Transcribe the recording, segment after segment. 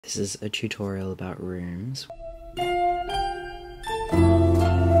This is a tutorial about rooms.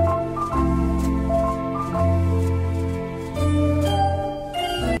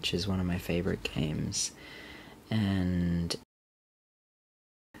 Which is one of my favorite games. And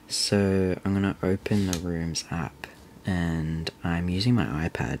so I'm gonna open the Rooms app, and I'm using my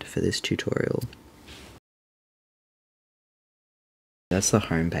iPad for this tutorial. That's the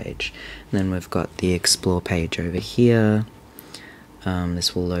home page. And then we've got the explore page over here.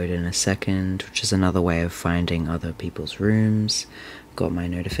 This will load in a second, which is another way of finding other people's rooms. Got my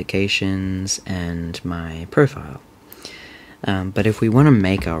notifications and my profile. But if we want to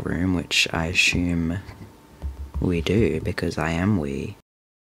make our room, which I assume we do because I am we're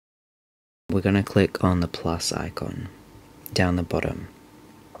going to click on the plus icon down the bottom.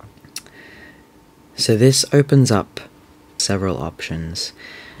 So this opens up several options.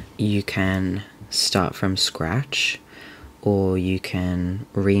 You can start from scratch, or you can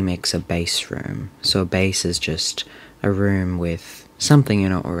remix a base room. So a base is just a room with something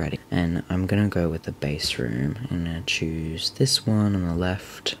in it already. And I'm gonna go with the base room. I'm gonna choose this one on the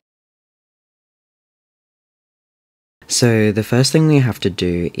left. So the first thing we have to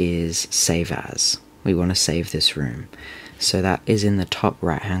do is save as. We want to save this room. So that is in the top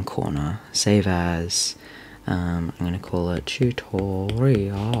right hand corner. Save as. I'm going to call it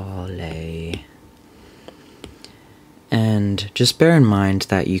tutoriale. And just bear in mind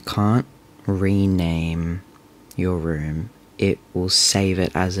that you can't rename your room. It will save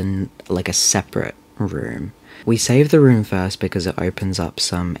it as like a separate room. We save the room first because it opens up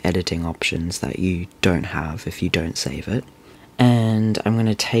some editing options that you don't have if you don't save it. And I'm going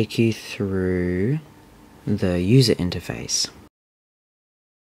to take you through the user interface.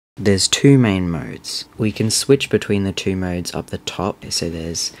 There's two main modes. We can switch between the two modes up the top. So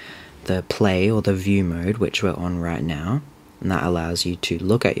there's the play or the view mode, which we're on right now, and that allows you to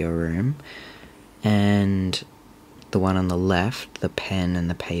look at your room. And the one on the left, the pen and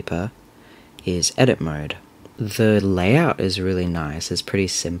the paper, is edit mode. The layout is really nice. It's pretty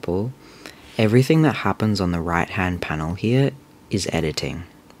simple. Everything that happens on the right hand panel here is editing.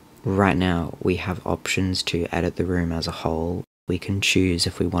 Right now we have options to edit the room as a whole. We can choose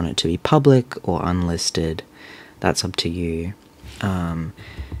if we want it to be public or unlisted. That's up to you.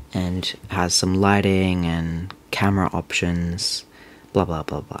 And has some lighting and camera options, blah blah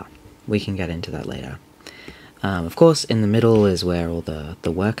blah blah. We can get into that later. Of course, in the middle is where all the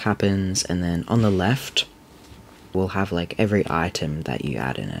work happens, and then on the left we'll have like every item that you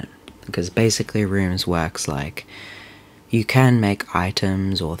add in it. Because basically Rooms works like you can make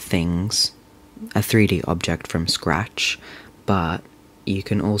items or things, a 3D object from scratch, but you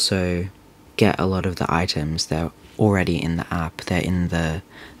can also get a lot of the items. They're already in the app, they're in the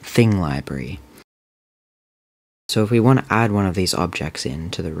thing library. So if we want to add one of these objects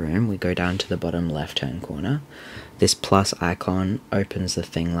into the room, we go down to the bottom left hand corner. This plus icon opens the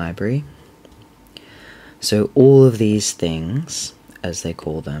thing library. So all of these things, as they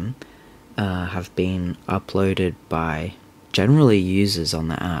call them, have been uploaded by generally users on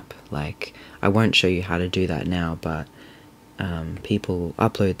the app. Like, I won't show you how to do that now, but people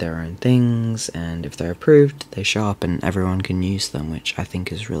upload their own things, and if they're approved, they show up and everyone can use them, which I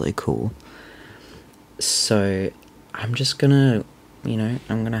think is really cool. So I'm just gonna,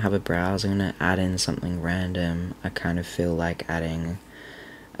 I'm gonna have a browse. I'm gonna add in something random. I kind of feel like adding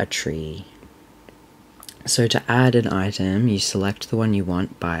a tree. So to add an item, you select the one you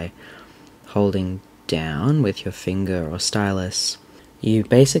want by holding down with your finger or stylus. You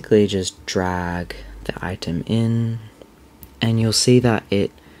basically just drag the item in, and you'll see that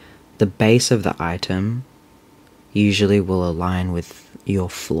the base of the item usually will align with your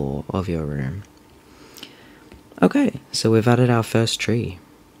floor of your room. Okay, so we've added our first tree.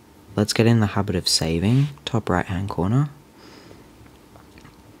 Let's get in the habit of saving, top right hand corner.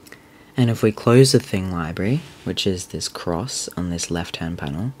 And if we close the thing library, which is this cross on this left hand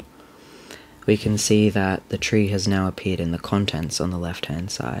panel, we can see that the tree has now appeared in the contents on the left hand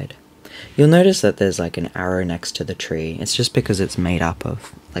side. You'll notice that there's like an arrow next to the tree. It's just because it's made up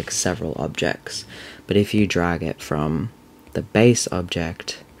of like several objects. But if you drag it from the base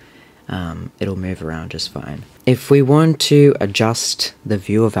object, it'll move around just fine. If we want to adjust the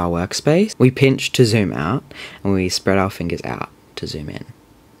view of our workspace, we pinch to zoom out, and we spread our fingers out to zoom in.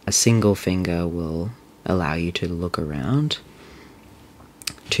 A single finger will allow you to look around.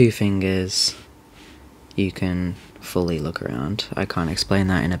 2 fingers, you can fully look around. I can't explain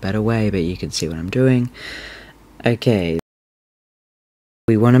that in a better way, but you can see what I'm doing. Okay,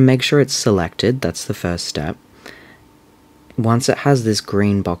 we want to make sure it's selected. That's the first step. Once it has this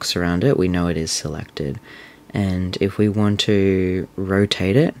green box around it, we know it is selected. And if we want to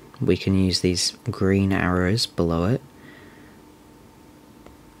rotate it, we can use these green arrows below it.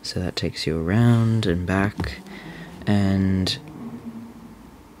 So that takes you around and back, and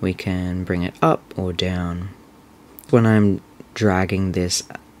we can bring it up or down. When I'm dragging this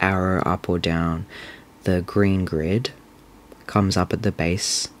arrow up or down, the green grid comes up at the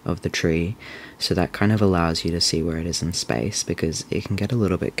base of the tree, so that kind of allows you to see where it is in space, because it can get a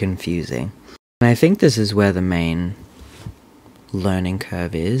little bit confusing. And I think this is where the main learning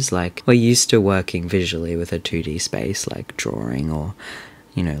curve is. Like, we're used to working visually with a 2D space, like drawing or,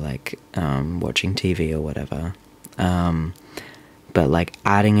 you know, like watching TV or whatever. But like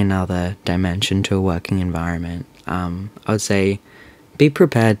adding another dimension to a working environment, I would say be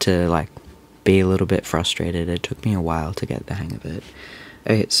prepared to like be a little bit frustrated. It took me a while to get the hang of it.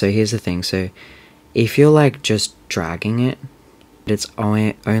 Okay, so here's the thing. So if you're like just dragging it, it's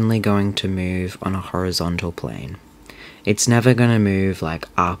only going to move on a horizontal plane. It's never going to move like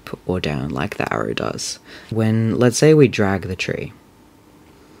up or down like the arrow does. When, let's say we drag the tree.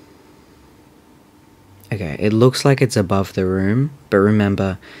 Okay, it looks like it's above the room, but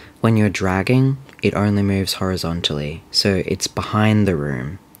remember, when you're dragging, it only moves horizontally, so it's behind the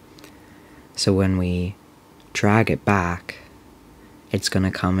room. So when we drag it back, it's going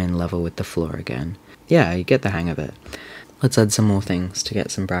to come in level with the floor again. Yeah, you get the hang of it. Let's add some more things to get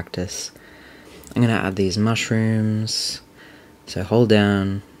some practice. I'm going to add these mushrooms. So hold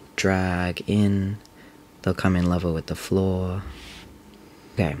down, drag in, they'll come in level with the floor.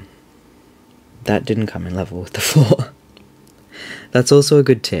 Okay. That didn't come in level with the floor. That's also a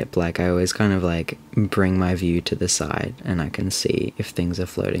good tip. Like, I always kind of like bring my view to the side and I can see if things are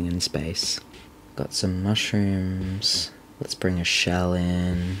floating in space. Got some mushrooms. Let's bring a shell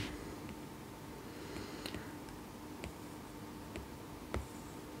in.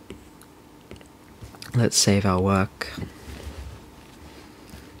 Let's save our work.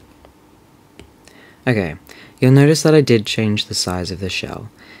 Okay, you'll notice that I did change the size of the shell.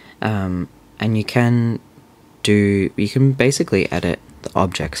 And you can basically edit the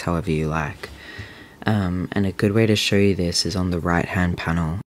objects however you like. And a good way to show you this is on the right hand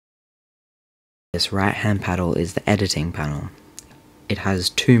panel. This right hand panel is the editing panel. It has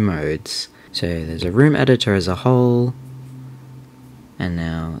two modes. So there's a room editor as a whole, and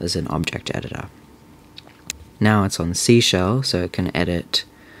now there's an object editor. Now it's on seashell, so it can edit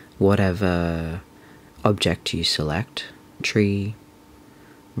whatever object you select. Tree,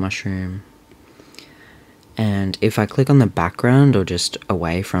 mushroom. And if I click on the background or just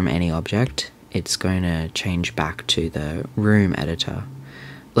away from any object, it's going to change back to the room editor.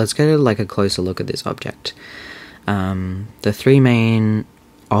 Let's get like a closer look at this object. The three main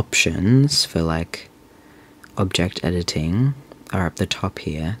options for like object editing are up the top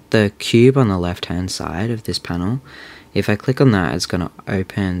here. The cube on the left hand side of this panel, if I click on that, it's going to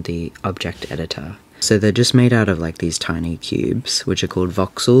open the object editor. So they're just made out of like these tiny cubes, which are called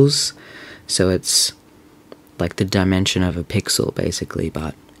voxels. So it's like the dimension of a pixel basically,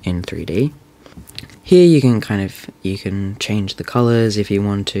 but in 3D. Here you can change the colors if you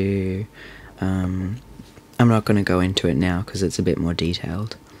want to. I'm not going to go into it now because it's a bit more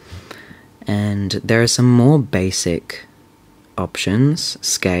detailed. And there are some more basic options.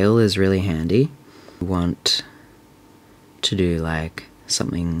 Scale is really handy. You want to do like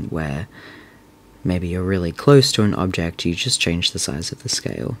something where maybe you're really close to an object, you just change the size of the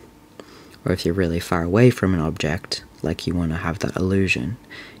scale. Or if you're really far away from an object, like you want to have that illusion,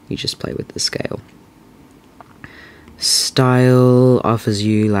 you just play with the scale. Style offers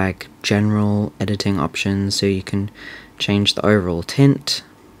you like general editing options, so you can change the overall tint.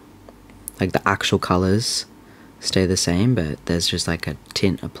 Like the actual colors stay the same, but there's just like a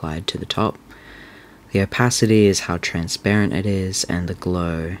tint applied to the top. The opacity is how transparent it is, and the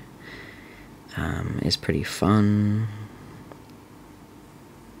glow is pretty fun.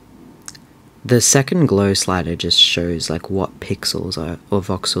 The second glow slider just shows like what pixels or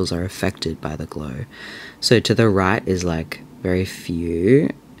voxels are affected by the glow. So to the right is like very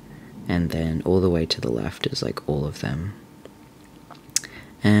few, and then all the way to the left is like all of them.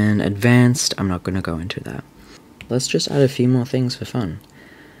 And advanced, I'm not going to go into that. Let's just add a few more things for fun.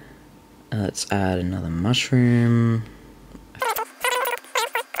 Let's add another mushroom.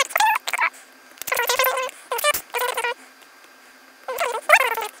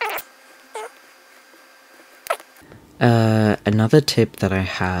 Another tip that I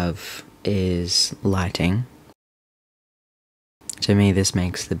have is lighting. To me, this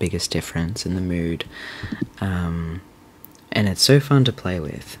makes the biggest difference in the mood, and it's so fun to play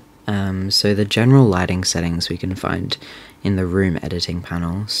with. So the general lighting settings we can find in the room editing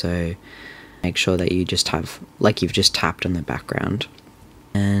panel. So Make sure that you just have, like you've just tapped on the background.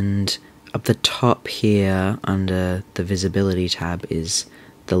 And up the top here under the visibility tab is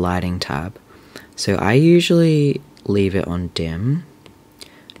the lighting tab. So I usually leave it on dim.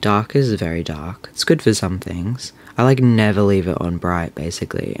 Dark is very dark. It's good for some things. I like never leave it on bright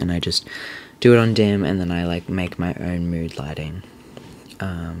basically, and I just do it on dim, and then I like make my own mood lighting.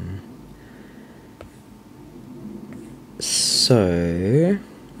 So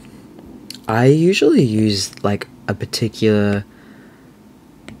I usually use like a particular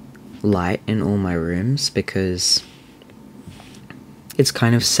light in all my rooms because it's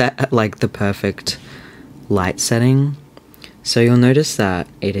kind of set at like the perfect light setting. So you'll notice that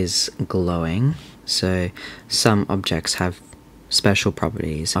it is glowing. So some objects have special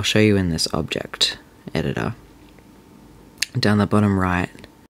properties. I'll show you in this object editor. Down the bottom right,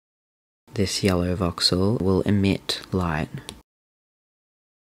 this yellow voxel will emit light.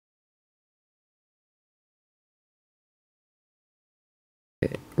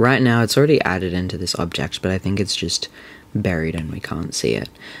 Right now it's already added into this object, but I think it's just buried and we can't see it.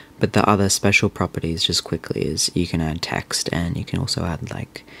 But the other special properties, just quickly, is you can add text and you can also add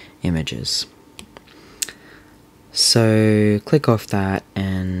like images. So click off that,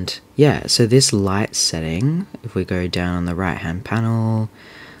 and yeah, so this light setting, if we go down on the right hand panel,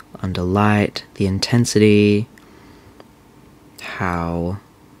 under light, the intensity, how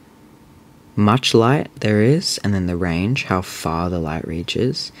much light there is, and then the range, how far the light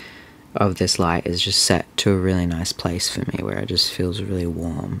reaches of this light, is just set to a really nice place for me where it just feels really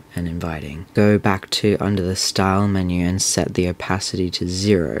warm and inviting. Go back to under the style menu and set the opacity to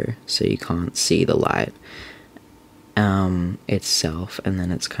 0 so you can't see the light itself, and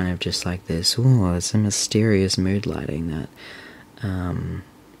then it's kind of just like this. Ooh, it's a mysterious mood lighting that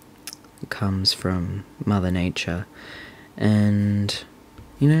comes from Mother Nature. And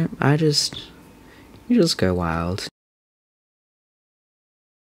you know, you just go wild.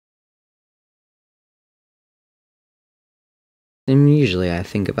 And usually I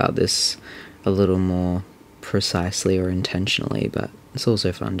think about this a little more precisely or intentionally, but it's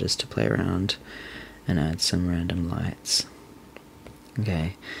also fun just to play around and add some random lights.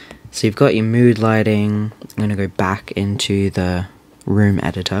 Okay, so you've got your mood lighting. I'm going to go back into the room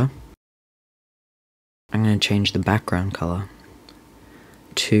editor. I'm going to change the background color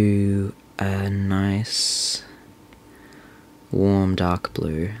to a nice warm dark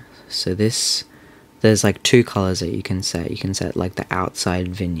blue. So this, there's like two colors that you can set. You can set like the outside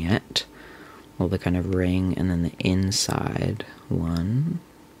vignette, or the kind of ring, and then the inside one.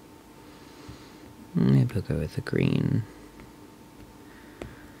 Maybe we'll go with the green.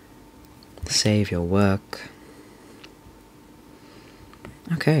 Save your work.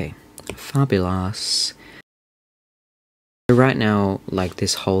 Okay, fabulous. So right now, like,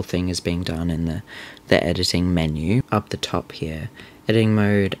 this whole thing is being done in the editing menu up the top here. Editing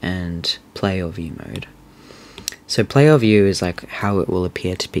mode and play or view mode. So play or view is like how it will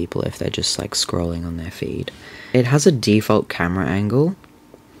appear to people if they're just like scrolling on their feed. It has a default camera angle,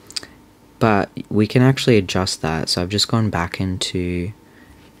 but we can actually adjust that. So I've just gone back into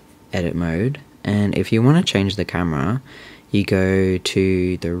edit mode, and if you want to change the camera, you go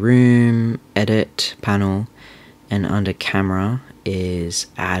to the room edit panel, and under camera is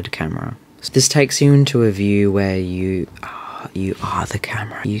add camera. So this takes you into a view where you are the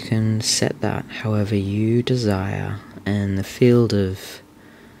camera. You can set that however you desire, and the field of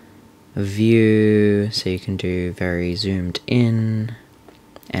view, so you can do very zoomed in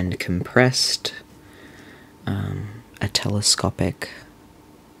and compressed, a telescopic,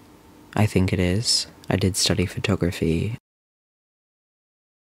 I think it is. I did study photography.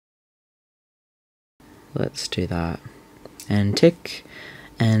 Let's do that and tick.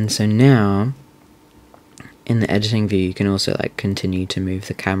 And so now in the editing view you can also like continue to move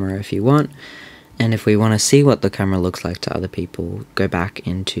the camera if you want, and if we want to see what the camera looks like to other people, go back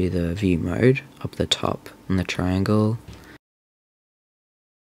into the view mode up the top in the triangle.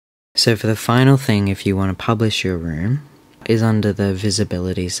 So for the final thing, if you want to publish your room, is under the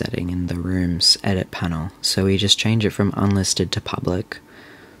visibility setting in the room's edit panel. So we just change it from unlisted to public.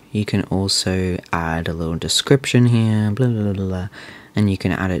 You can also add a little description here, blah blah blah blah, and you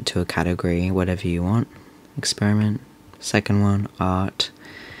can add it to a category, whatever you want. Experiment, second one, art,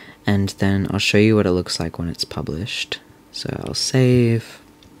 and then I'll show you what it looks like when it's published. So I'll save.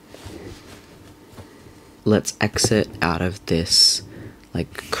 Let's exit out of this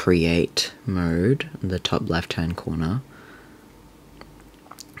like create mode in the top left hand corner,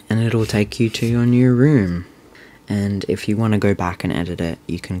 and it'll take you to your new room. And if you want to go back and edit it,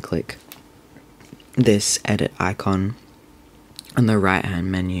 you can click this edit icon on the right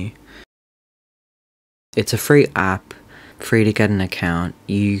hand menu. It's a free app, free to get an account.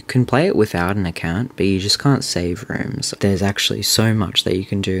 You can play it without an account, but you just can't save rooms. There's actually so much that you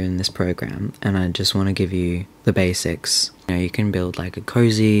can do in this program, and I just want to give you the basics. You know, you can build like a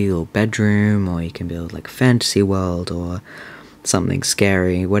cozy or bedroom, or you can build like a fantasy world or something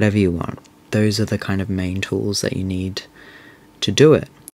scary, whatever you want. Those are the kind of main tools that you need to do it.